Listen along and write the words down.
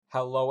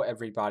Hello,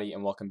 everybody,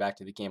 and welcome back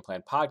to the Game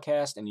Plan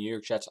Podcast and New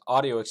York Jets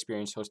audio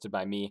experience hosted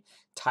by me,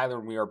 Tyler.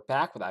 And we are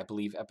back with, I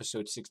believe,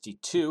 episode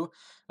 62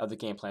 of the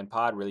Game Plan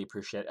Pod. Really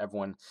appreciate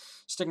everyone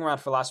sticking around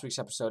for last week's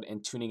episode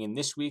and tuning in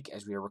this week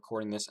as we are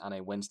recording this on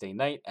a Wednesday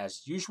night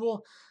as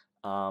usual.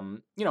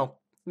 Not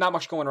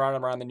much going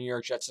around the New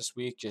York Jets this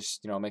week,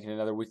 just, making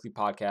another weekly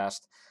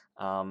podcast,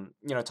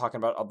 talking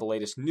about all the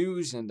latest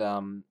news and,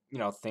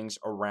 things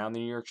around the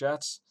New York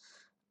Jets.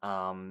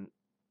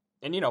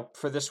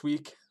 For this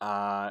week,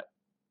 not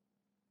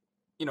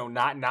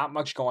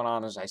much going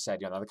on, as I said.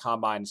 The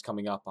Combine is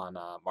coming up on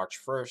March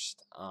 1st.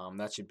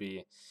 That should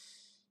be,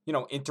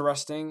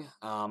 interesting.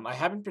 I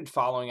haven't been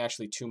following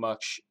actually too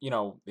much,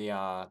 all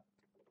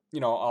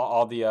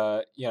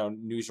the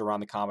news around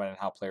the Combine and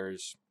how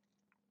players,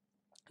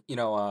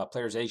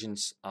 players'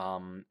 agents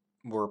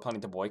were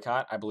planning to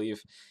boycott, I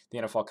believe, the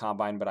NFL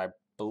Combine, but I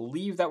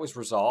believe that was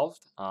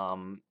resolved.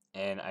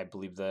 And I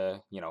believe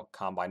the,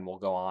 Combine will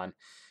go on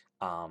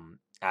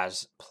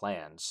as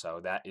planned. So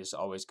that is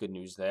always good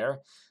news there.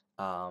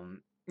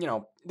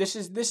 This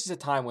is a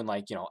time when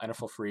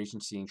NFL free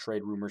agency and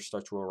trade rumors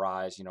start to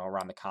arise,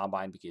 around the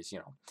Combine because,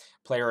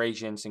 player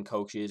agents and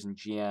coaches and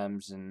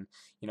GMs and,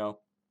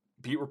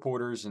 beat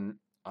reporters and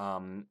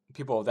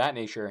people of that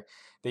nature,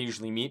 they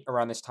usually meet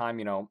around this time,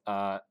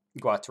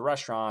 go out to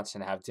restaurants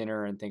and have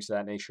dinner and things of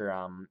that nature,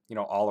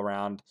 all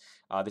around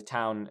the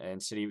town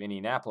and city of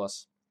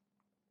Indianapolis.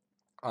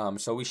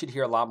 So we should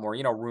hear a lot more,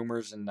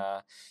 rumors and,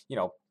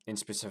 in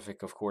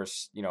specific, of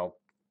course,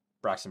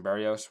 Braxton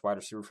Berrios, wide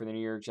receiver for the New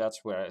York Jets,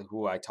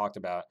 who I talked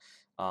about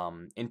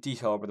in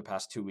detail over the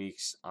past 2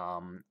 weeks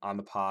on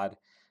the pod.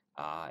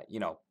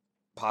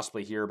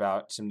 Possibly hear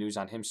about some news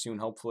on him soon,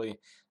 hopefully.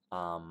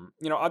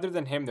 Other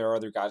than him, there are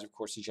other guys, of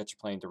course, the Jets are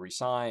planning to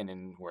re-sign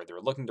and where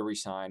they're looking to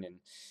re-sign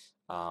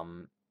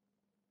and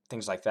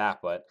things like that.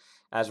 But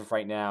as of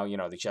right now,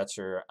 the Jets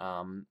are,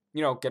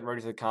 getting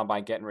ready for the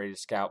Combine, getting ready to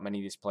scout many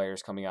of these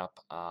players coming up,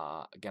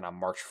 again, on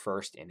March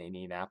 1st in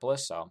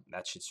Indianapolis. So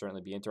that should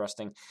certainly be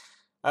interesting.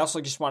 I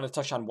also just wanted to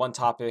touch on one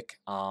topic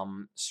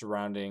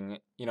surrounding,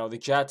 the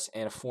Jets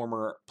and a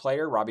former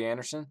player, Robbie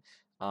Anderson.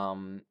 He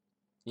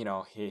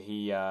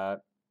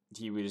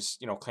was,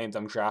 claimed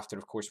undrafted,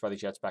 of course, by the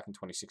Jets back in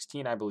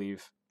 2016, I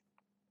believe,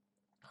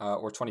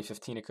 or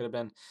 2015 it could have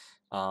been.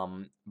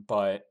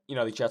 But,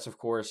 the Jets, of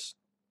course,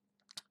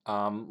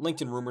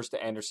 linked in rumors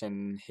to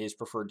Anderson, his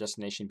preferred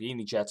destination being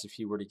the Jets if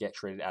he were to get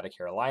traded out of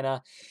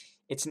Carolina.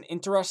 It's an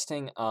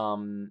interesting,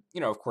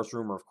 of course,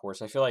 rumor, of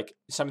course. I feel like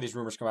some of these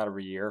rumors come out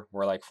every year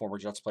where, former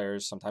Jets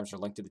players sometimes are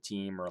linked to the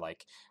team or,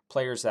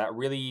 players that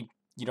really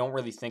you don't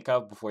really think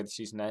of before the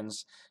season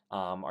ends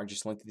are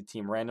just linked to the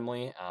team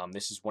randomly.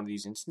 This is one of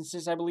these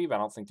instances, I believe. I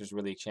don't think there's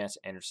really a chance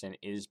Anderson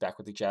is back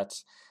with the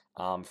Jets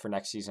for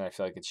next season. I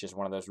feel like it's just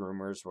one of those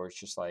rumors where it's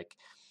just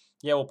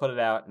we'll put it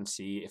out and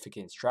see if it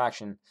gains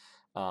traction.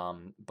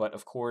 But,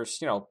 of course,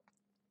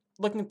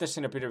 looking at this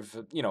in a bit of,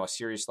 a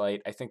serious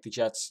light, I think the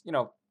Jets,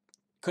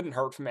 couldn't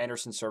hurt from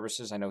Anderson's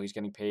services. I know he's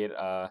getting paid,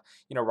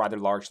 rather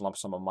large lump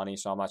sum of money,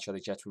 so I'm not sure the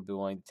Jets would be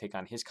willing to take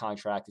on his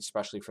contract,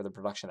 especially for the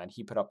production that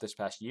he put up this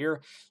past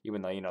year,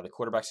 even though, the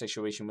quarterback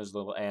situation was a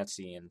little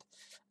antsy and,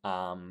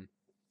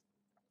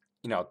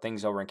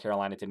 things over in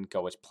Carolina didn't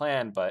go as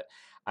planned, but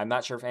I'm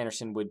not sure if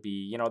Anderson would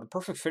be, the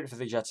perfect fit for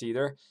the Jets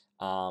either.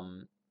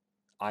 I'm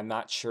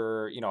not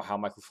sure, how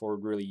Michael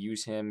Ford would really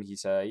use him.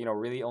 He's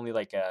really only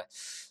a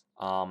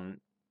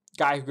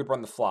guy who could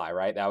run the fly,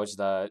 right? That was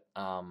the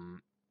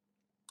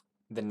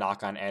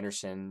knock on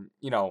Anderson,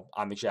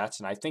 on the Jets.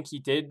 And I think he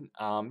did,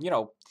 kind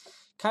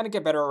of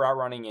get better at route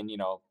running and,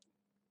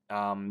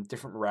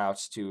 different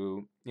routes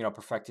to,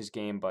 perfect his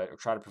game, or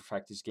try to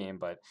perfect his game.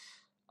 But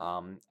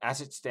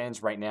as it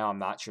stands right now, I'm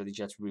not sure the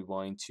Jets would be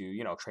willing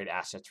to, trade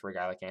assets for a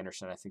guy like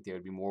Anderson. I think they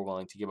would be more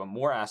willing to give up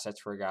more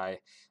assets for a guy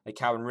like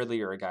Calvin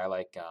Ridley or a guy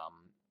like,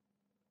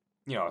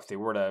 if they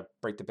were to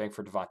break the bank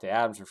for Devontae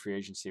Adams for free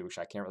agency, which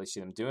I can't really see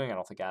them doing. I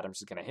don't think Adams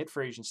is going to hit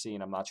free agency,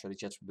 and I'm not sure the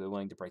Jets would be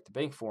willing to break the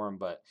bank for him.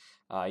 But,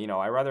 I'd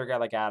rather a guy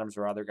like Adams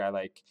or rather a guy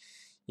like,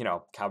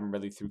 Calvin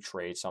Ridley through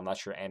trade. So I'm not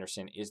sure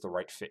Anderson is the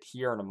right fit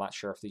here, and I'm not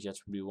sure if the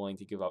Jets would be willing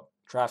to give up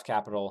draft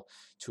capital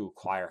to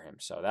acquire him.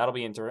 So that'll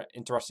be an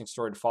interesting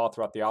story to follow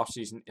throughout the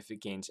offseason if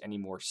it gains any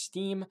more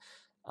steam.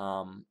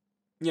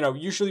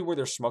 Usually where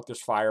there's smoke,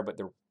 there's fire, but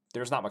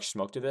there's not much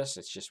smoke to this.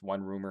 It's just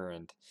one rumor,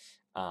 and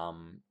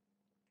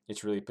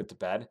it's really put to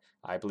bed.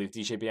 I believe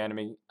DJ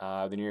Bieniemy,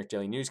 the New York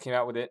Daily News, came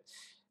out with it.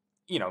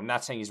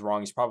 Not saying he's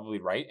wrong. He's probably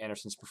right.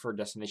 Anderson's preferred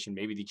destination,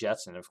 maybe the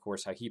Jets. And, of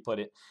course, how he put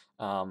it,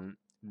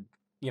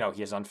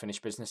 he has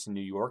unfinished business in New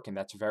York. And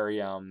that's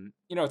very,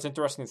 it's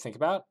interesting to think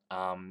about,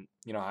 how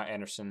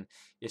Anderson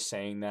is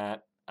saying that,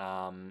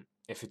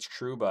 if it's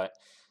true. But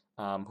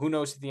who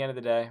knows at the end of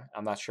the day?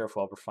 I'm not sure if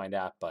we'll ever find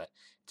out. But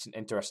it's an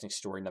interesting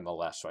story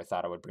nonetheless. So I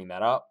thought I would bring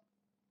that up.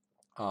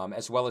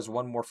 As well as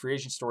one more free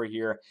agent story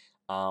here.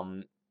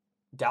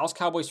 Dallas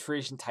Cowboys free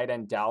agent tight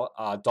end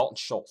Dalton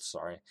Schultz.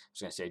 Sorry, I was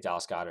going to say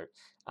Dallas Goedert.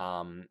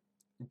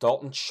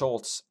 Dalton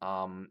Schultz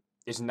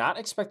is not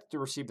expected to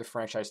receive the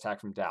franchise tag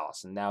from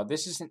Dallas. And now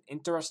this is an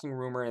interesting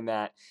rumor in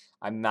that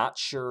I'm not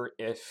sure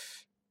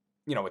if,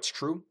 it's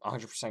true,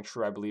 100%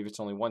 true. I believe it's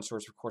only one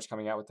source, of course,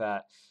 coming out with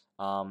that.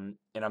 And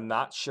I'm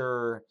not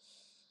sure,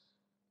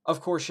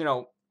 of course,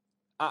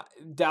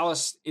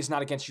 Dallas is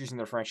not against using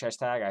their franchise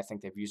tag. I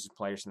think they've used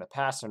players in the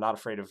past. They're not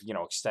afraid of,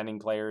 extending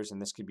players, and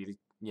this could be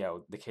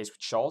the case with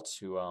Schultz,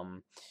 who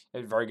a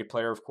very good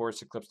player, of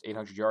course, eclipsed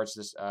 800 yards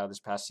this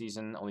past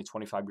season, only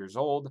 25 years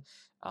old,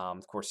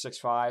 of course,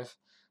 6'5",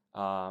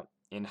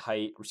 in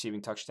height,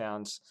 receiving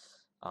touchdowns,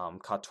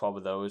 caught 12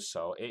 of those.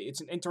 So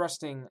it's an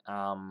interesting,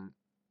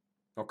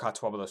 or caught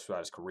 12 of those throughout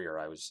his career.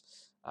 I was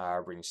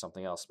reading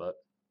something else, but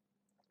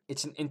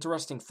it's an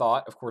interesting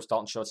thought. Of course,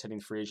 Dalton Schultz hitting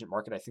the free agent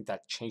market. I think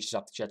that changes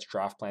up the Jets'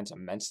 draft plans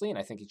immensely, and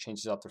I think it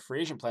changes up the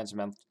free agent plans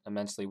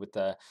immensely with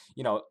the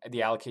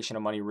allocation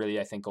of money. Really,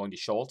 I think going to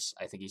Schultz.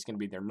 I think he's going to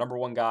be their number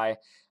one guy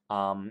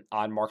on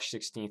March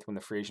 16th when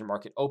the free agent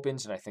market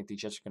opens, and I think the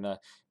Jets are going to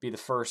be the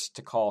first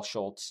to call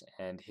Schultz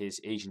and his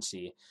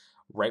agency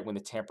right when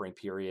the tampering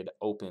period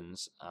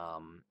opens,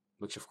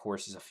 which of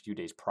course is a few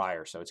days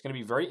prior. So it's going to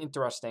be very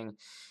interesting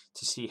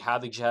to see how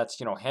the Jets,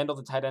 handle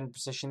the tight end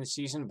position this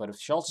season. But if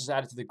Schultz is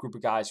added to the group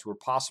of guys who are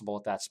possible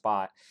at that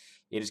spot,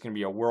 it is going to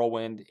be a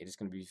whirlwind. It is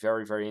going to be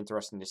very, very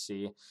interesting to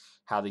see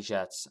how the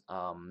Jets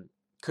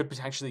could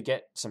potentially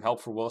get some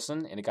help for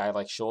Wilson and a guy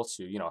like Schultz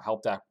who,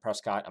 helped Dak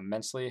Prescott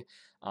immensely,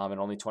 and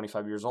only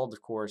 25 years old,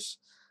 of course.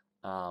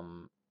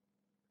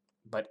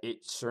 But it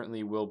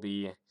certainly will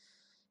be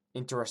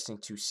interesting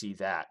to see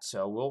that.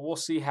 So we'll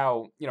see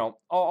how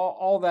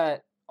all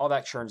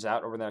that churns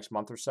out over the next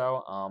month or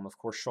so. Of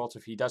course, Schultz,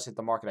 if he does hit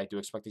the market, I do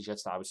expect the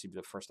Jets to obviously be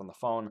the first on the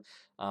phone,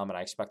 and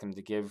I expect them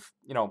to give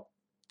kind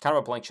of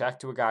a blank check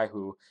to a guy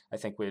who I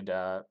think would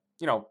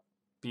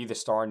be the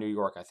star in New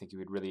York. I think he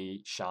would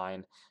really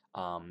shine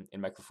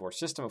in Mike LaFleur's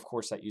system. Of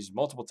course, that uses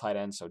multiple tight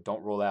ends, so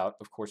don't rule out,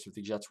 of course, if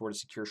the Jets were to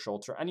secure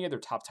Schultz or any other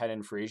top tight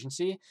end free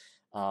agency,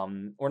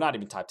 or not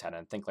even top tight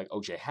end, think like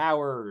O.J.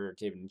 Howard or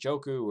David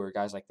Njoku or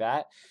guys like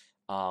that.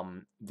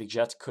 The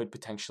Jets could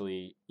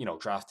potentially,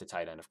 draft a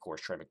tight end, of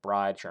course. Trey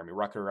McBride, Jeremy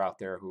Rucker are out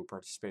there who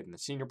participated in the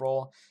Senior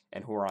Bowl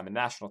and who are on the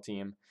national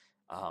team.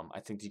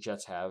 I think the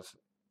Jets have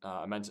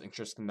immense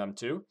interest in them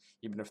too,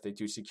 even if they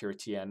do secure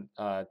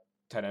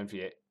tight end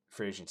via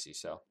free agency.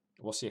 So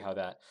we'll see how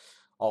that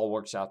all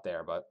works out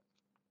there. But,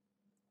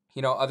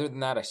 other than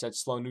that, I said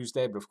slow news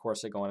day, but of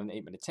course I go on an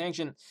 8-minute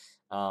tangent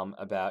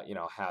about,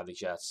 how the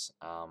Jets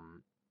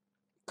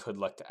could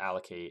look to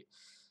allocate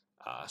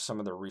some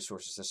of their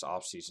resources this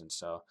offseason.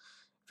 So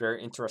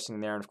very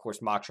interesting there. And of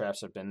course, mock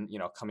drafts have been,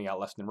 coming out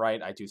left and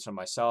right. I do some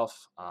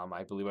myself.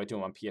 I believe I do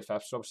them on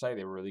PFF's website.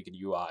 They have a really good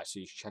UI, so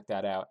you should check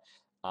that out.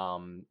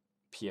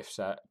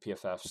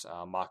 PFF's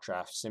mock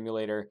draft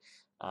simulator.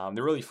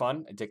 They're really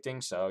fun,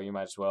 addicting, so you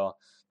might as well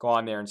go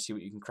on there and see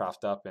what you can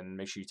craft up, and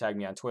make sure you tag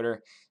me on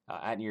Twitter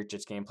at New York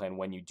Jets Game Plan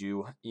when you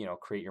do,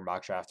 create your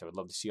mock draft. I would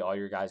love to see all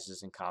your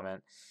guys' and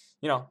comment,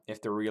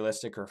 if they're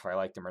realistic or if I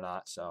like them or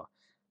not. So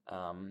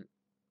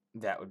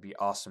that would be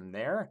awesome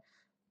there.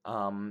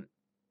 Other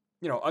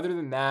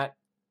than that,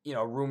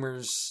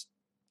 rumors,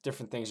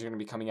 different things are going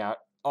to be coming out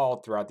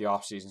all throughout the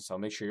offseason. So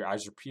make sure your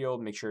eyes are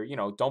peeled. Make sure,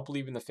 don't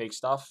believe in the fake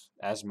stuff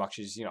as much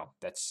as,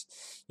 that's,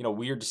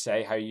 weird to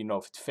say how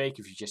if it's fake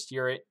if you just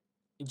hear it.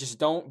 You just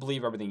don't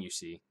believe everything you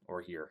see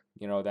or hear.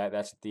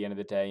 That's at the end of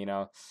the day,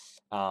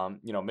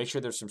 make sure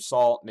there's some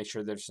salt, make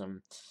sure there's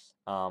some,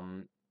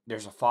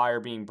 there's a fire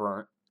being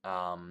burnt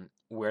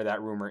where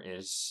that rumor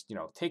is,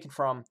 taken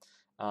from.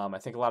 I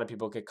think a lot of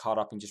people get caught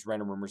up in just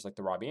random rumors like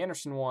the Robbie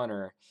Anderson one,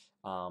 or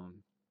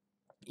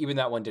even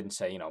that one didn't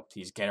say,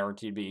 he's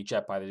guaranteed to be a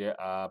Jet by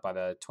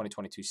the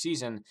 2022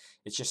 season.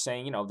 It's just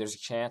saying, there's a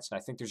chance, and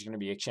I think there's going to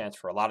be a chance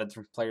for a lot of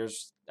different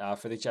players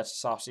for the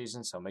Jets this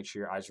offseason. So make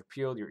sure your eyes are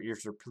peeled, your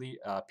ears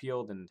are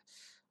peeled, and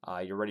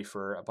you're ready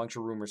for a bunch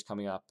of rumors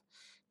coming up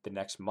the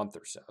next month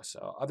or so.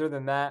 So other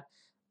than that,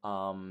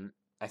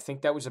 I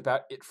think that was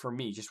about it for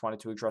me. Just wanted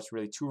to address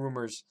really two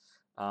rumors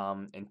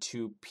and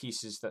two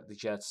pieces that the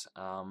Jets,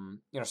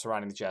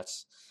 surrounding the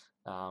Jets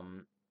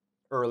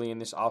early in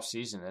this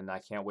offseason, and I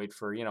can't wait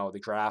for, the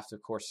draft,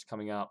 of course, is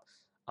coming up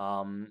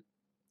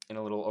in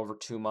a little over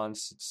 2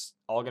 months. It's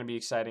all going to be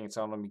exciting. It's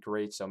all going to be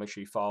great. So make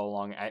sure you follow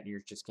along at New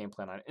York Jets Game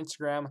Plan on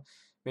Instagram.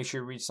 Make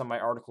sure you read some of my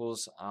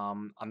articles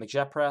on the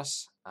Jet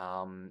Press.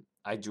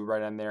 I do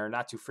write on there,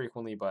 not too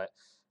frequently, but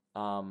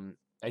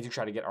I do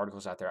try to get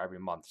articles out there every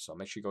month. So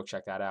make sure you go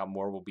check that out.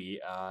 More will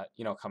be,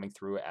 coming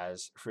through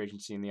as free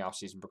agency in the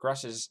offseason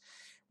progresses.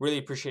 Really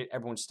appreciate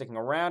everyone sticking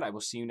around. I will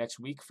see you next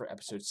week for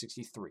episode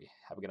 63.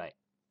 Have a good night.